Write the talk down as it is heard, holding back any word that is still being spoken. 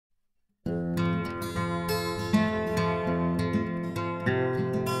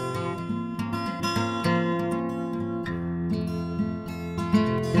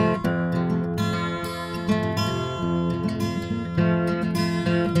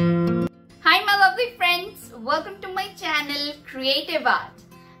welcome to my channel Creative Art.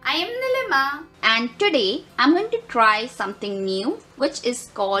 I am Nilima and today I'm going to try something new which is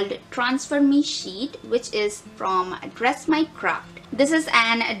called Transfer Me Sheet, which is from Dress My Craft. This is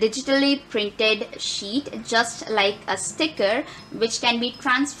an digitally printed sheet just like a sticker which can be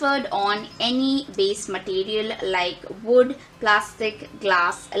transferred on any base material like wood, plastic,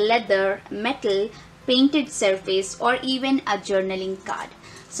 glass, leather, metal, painted surface or even a journaling card.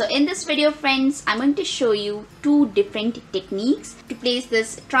 So in this video friends, I'm going to show you two different techniques to place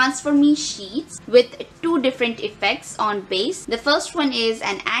this Transfer Me sheets with two different effects on base. The first one is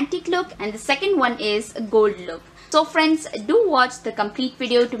an antique look and the second one is a gold look. So friends, do watch the complete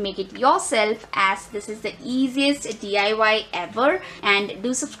video to make it yourself, as this is the easiest DIY ever, and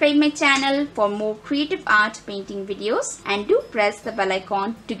do subscribe my channel for more creative art painting videos and do press the bell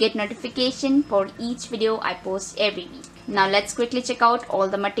icon to get notification for each video I post every week. Now let's quickly check out all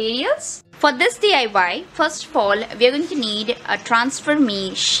the materials. For this DIY, first of all, we are going to need a Transfer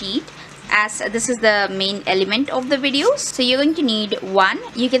Me sheet, as this is the main element of the video. So you're going to need one.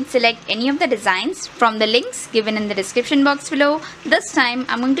 You can select any of the designs from the links given in the description box below. This time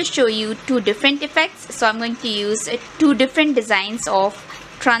I'm going to show you two different effects. So I'm going to use two different designs of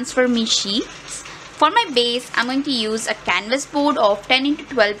Transfer Me sheets. For my base, I'm going to use a canvas board of 10 into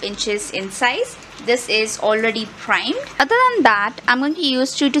 12 inches in size. This is already primed. Other than that, I'm going to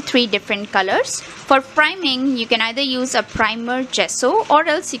use 2 to 3 different colors. For priming, you can either use a primer gesso or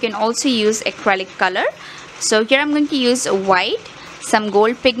else you can also use acrylic color. So here I'm going to use white, some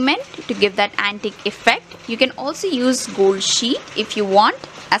gold pigment to give that antique effect. You can also use gold sheet if you want,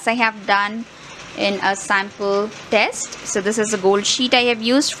 as I have done in a sample test. So this is a gold sheet I have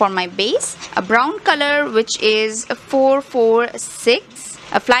used for my base. A brown color which is 446.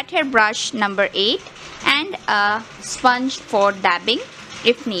 A flat hair brush number 8 and a sponge for dabbing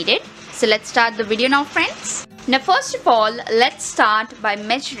if needed. So let's start the video now friends. Now first of all, let's start by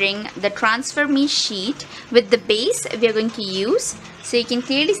measuring the Transfer Me sheet with the base we are going to use. So you can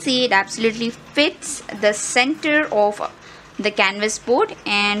clearly see it absolutely fits the center of the canvas board,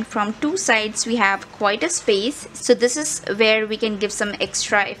 and from two sides we have quite a space. So this is where we can give some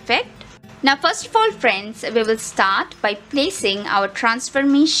extra effect. Now first of all friends, we will start by placing our Transfer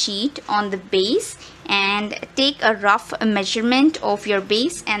Me sheet on the base and take a rough measurement of your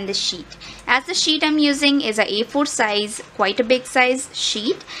base and the sheet. As the sheet I'm using is a A4 size, quite a big size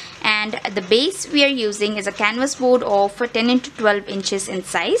sheet, and the base we are using is a canvas board of 10 into 12 inches in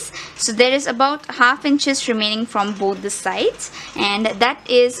size. So there is about ½ inches remaining from both the sides, and that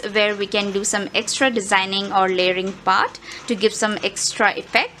is where we can do some extra designing or layering part to give some extra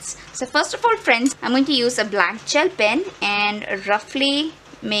effects. So first of all friends, I'm going to use a black gel pen and roughly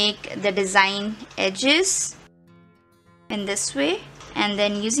make the design edges in this way, and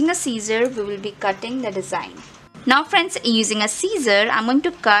then using a scissor we will be cutting the design. Now friends, using a scissor I'm going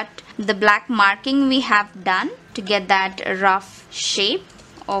to cut the black marking we have done to get that rough shape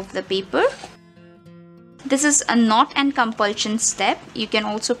of the paper. This is a not and compulsion step. You can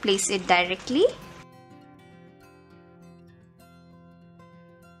also place it directly.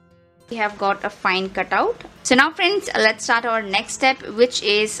 We have got a fine cutout. So now friends, let's start our next step, which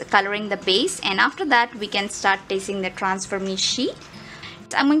is coloring the base, and after that we can start placing the Transfer Me sheet.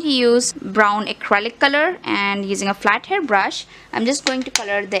 I'm going to use brown acrylic color, and using a flat hair brush I'm just going to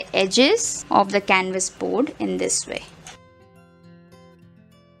color the edges of the canvas board in this way.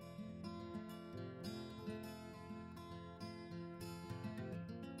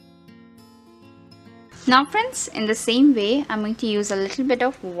 Now friends, in the same way I'm going to use a little bit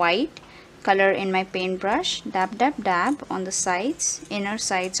of white color in my paintbrush, dab dab dab on the sides, inner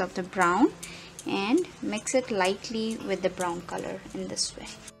sides of the brown, and mix it lightly with the brown color in this way.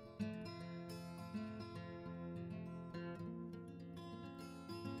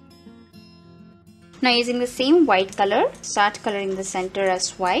 Now using the same white color, start coloring the center as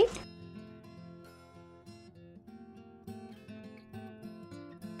white.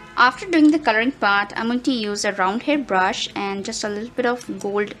 After doing the coloring part, I'm going to use a round hair brush and just a little bit of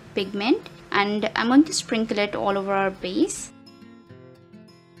gold pigment, and I'm going to sprinkle it all over our base.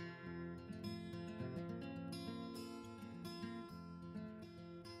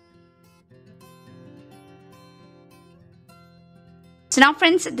 So now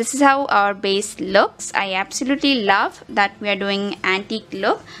friends, this is how our base looks. I absolutely love that we are doing antique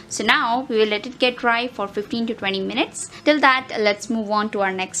look. So now we will let it get dry for 15 to 20 minutes. Till that, let's move on to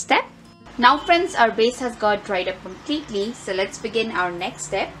our next step. Now friends, our base has got dried up completely. So let's begin our next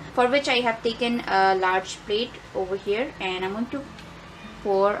step, for which I have taken a large plate over here and I'm going to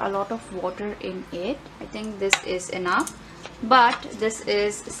pour a lot of water in it. I think this is enough. but this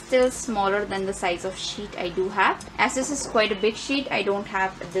is still smaller than the size of sheet I do have. As this is quite a big sheet, I don't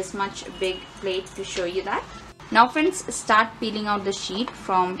have this much big plate to show you that. Now friends, start peeling out the sheet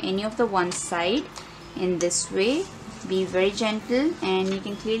from any of the one side in this way. Be very gentle, and you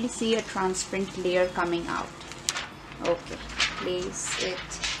can clearly see a transparent layer coming out. Okay, place it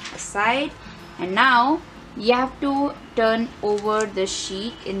aside, and now you have to turn over the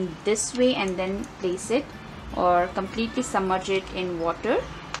sheet in this way and then place it, or completely submerge it in water.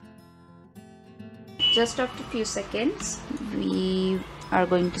 Just after a few seconds, we are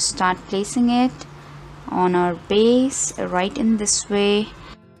going to start placing it on our base right in this way.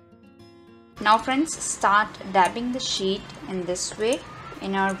 Now friends, start dabbing the sheet in this way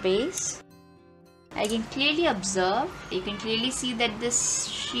in our base. I can clearly observe, you can clearly see that this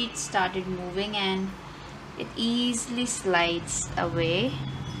sheet started moving and it easily slides away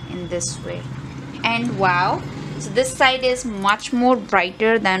in this way. And wow, so this side is much more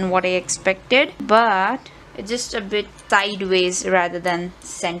brighter than what I expected, but it's just a bit sideways rather than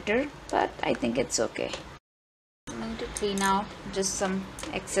center, but I think it's okay. I'm going to clean out just some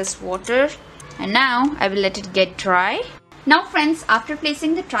excess water, and now I will let it get dry. Now friends, after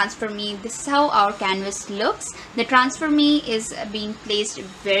placing the transfer-me, this is how our canvas looks. The transfer-me is being placed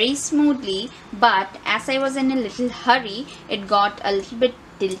very smoothly, but as I was in a little hurry, it got a little bit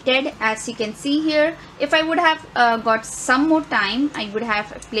tilted, as you can see here. If I would have got some more time, I would have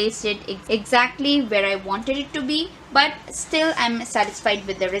placed it exactly where I wanted it to be, but still I'm satisfied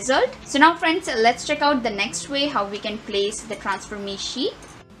with the result. So now friends, let's check out the next way how we can place the transfer-me sheet.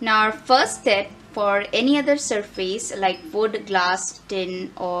 Now our first step for any other surface like wood, glass, tin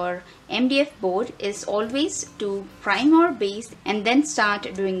or MDF board is always to prime our base and then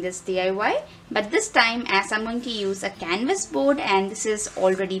start doing this DIY. But this time, as I'm going to use a canvas board and this is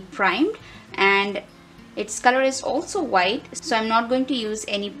already primed and its color is also white, so I'm not going to use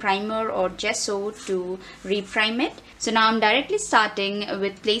any primer or gesso to reprime it. So now I'm directly starting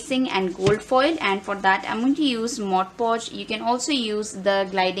with placing and gold foil, and for that I'm going to use Mod Podge. You can also use the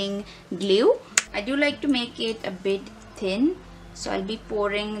gliding glue. I do like to make it a bit thin, so I'll be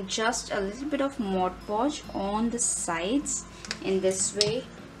pouring just a little bit of Mod Podge on the sides in this way.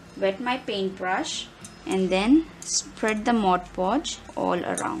 Wet my paintbrush and then spread the Mod Podge all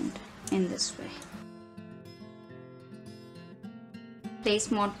around in this way.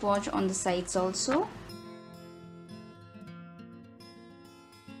 Place Mod Podge on the sides also.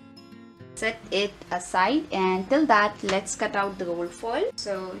 Set it aside, and till that let's cut out the gold foil.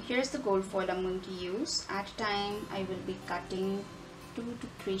 So here's the gold foil I'm going to use. At a time I will be cutting 2 to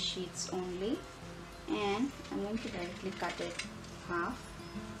 3 sheets only, and I'm going to directly cut it half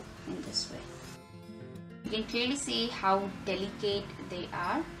in this way. You can clearly see how delicate they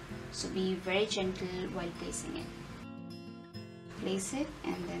are, so be very gentle while placing it. Place it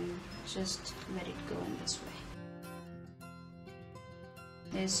and then just let it go in this way.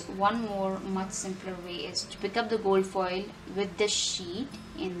 There's one more much simpler way, is to pick up the gold foil with the sheet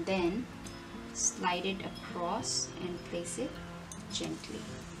and then slide it across and place it gently.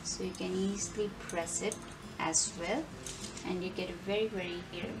 So you can easily press it as well and you get a very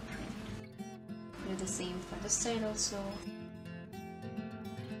clear print. Do the same for this side also.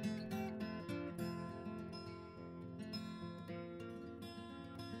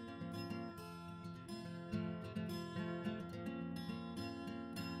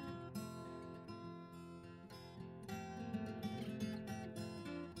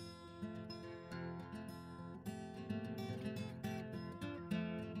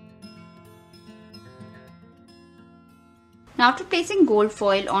 Now after placing gold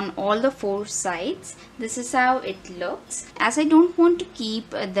foil on all the 4 sides, this is how it looks. As I don't want to keep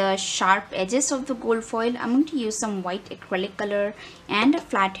the sharp edges of the gold foil, I'm going to use some white acrylic color and a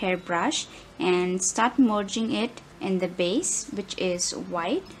flat hair brush and start merging it in the base, which is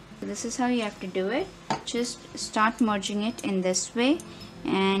white. This is how you have to do it. Just start merging it in this way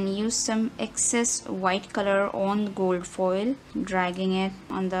and use some excess white color on the gold foil, dragging it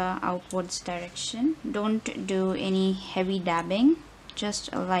on the outwards direction. Don't do any heavy dabbing,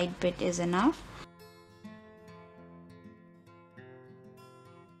 just a light bit is enough.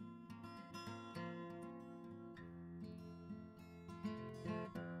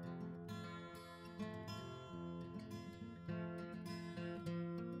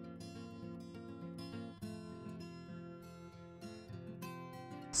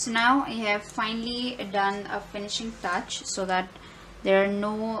 So now I have finally done a finishing touch so that there are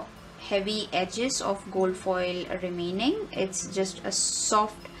no heavy edges of gold foil remaining. It's just a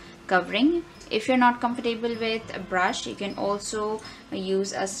soft covering. If you're not comfortable with a brush, you can also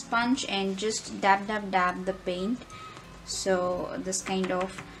use a sponge and just dab the paint so this kind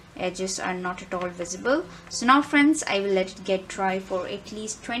of edges are not at all visible. So now friends, I will let it get dry for at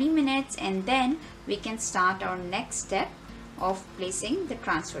least 20 minutes and then we can start our next step of placing the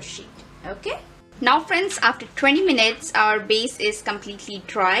transfer sheet. Okay. Now friends, after 20 minutes our base is completely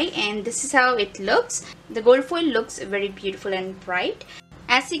dry and this is how it looks. The gold foil looks very beautiful and bright.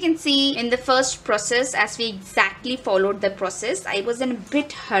 As you can see in the first process, as we exactly followed the process, I was in a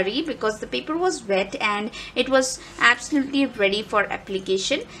bit hurry because the paper was wet and it was absolutely ready for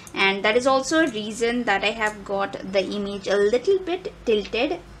application, and that is also a reason that I have got the image a little bit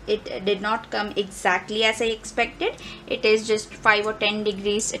tilted. It did not come exactly as I expected. It is just 5 or 10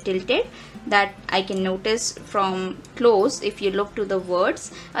 degrees tilted. That I can notice from close if you look to the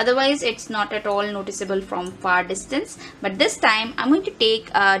words. Otherwise it's not at all noticeable from far distance. But this time I'm going to take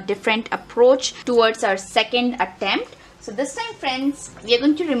a different approach towards our second attempt. So this time friends, we are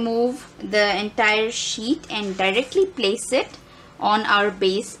going to remove the entire sheet and directly place it on our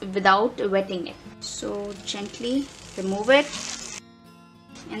base without wetting it. So gently remove it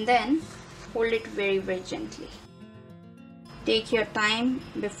and then hold it very gently. Take your time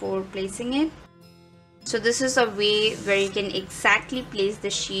before placing it. So this is a way where you can exactly place the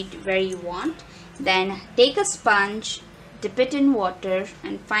sheet where you want. Then take a sponge, dip it in water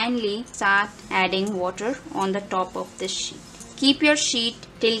and finally start adding water on the top of the sheet. Keep your sheet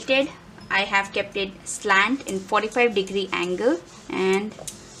tilted. I have kept it slant in 45-degree angle, and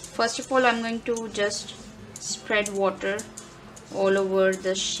first of all I'm going to just spread water all over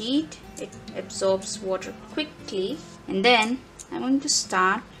the sheet. It absorbs water quickly, and then I'm going to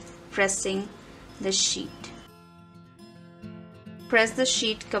start pressing the sheet. Press the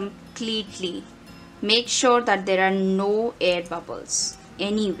sheet completely. Make sure that there are no air bubbles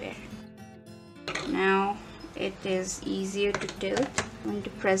anywhere. Now it is easier to tilt. I'm going to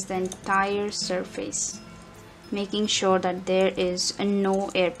press the entire surface, making sure that there is no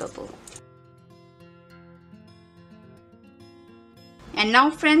air bubble. And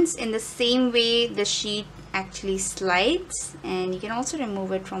now friends, in the same way the sheet actually slides, and you can also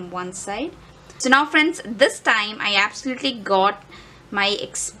remove it from one side. So now friends, this time I absolutely got my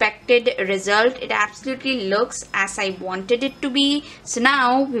expected result. It absolutely looks as I wanted it to be. So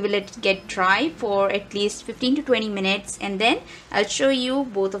now we will let it get dry for at least 15 to 20 minutes and then I'll show you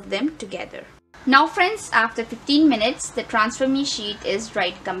both of them together. Now friends, after 15 minutes the transfer me sheet is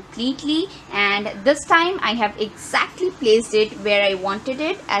dried completely, and this time I have exactly placed it where I wanted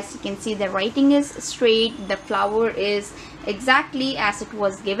it. As you can see, the writing is straight, the flower is exactly as it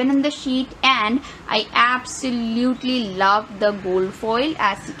was given in the sheet, and I absolutely love the gold foil.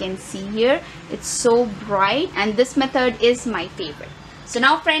 As you can see here, it's so bright and this method is my favorite. So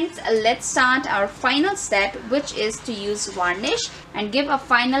now friends, let's start our final step, which is to use varnish and give a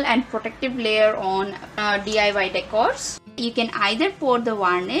final and protective layer on DIY decors. You can either pour the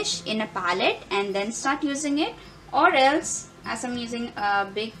varnish in a palette and then start using it, or else, as I'm using a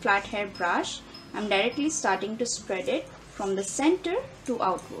big flat hair brush, I'm directly starting to spread it from the center to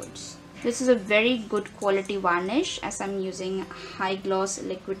outwards. This is a very good quality varnish, as I'm using high gloss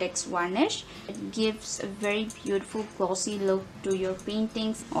Liquitex varnish. It gives a very beautiful glossy look to your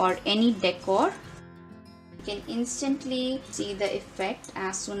paintings or any decor. You can instantly see the effect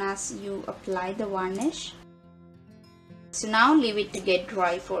as soon as you apply the varnish. So now leave it to get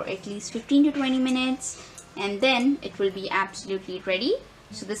dry for at least 15 to 20 minutes and then it will be absolutely ready.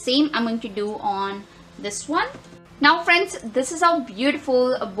 So the same I'm going to do on this one. Now friends, this is how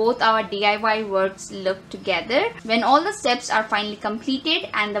beautiful both our DIY works look together when all the steps are finally completed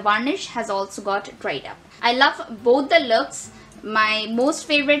and the varnish has also got dried up. I love both the looks. My most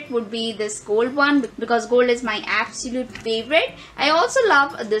favorite would be this gold one because gold is my absolute favorite. I also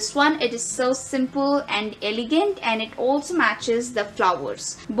love this one. It is so simple and elegant and it also matches the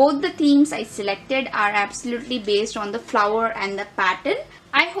flowers. Both the themes I selected are absolutely based on the flower and the pattern.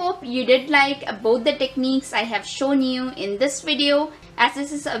 I hope you did like both the techniques I have shown you in this video, as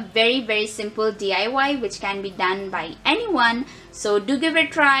this is a very simple DIY which can be done by anyone. So do give it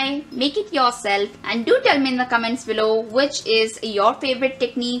a try, make it yourself, and do tell me in the comments below which is your favorite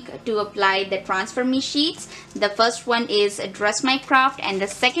technique to apply the transfer me sheets. The first one is Dress My Craft and the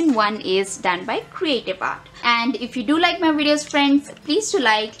second one is done by Creative Art. And if you do like my videos friends, please do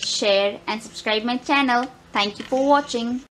like, share and subscribe my channel. Thank you for watching.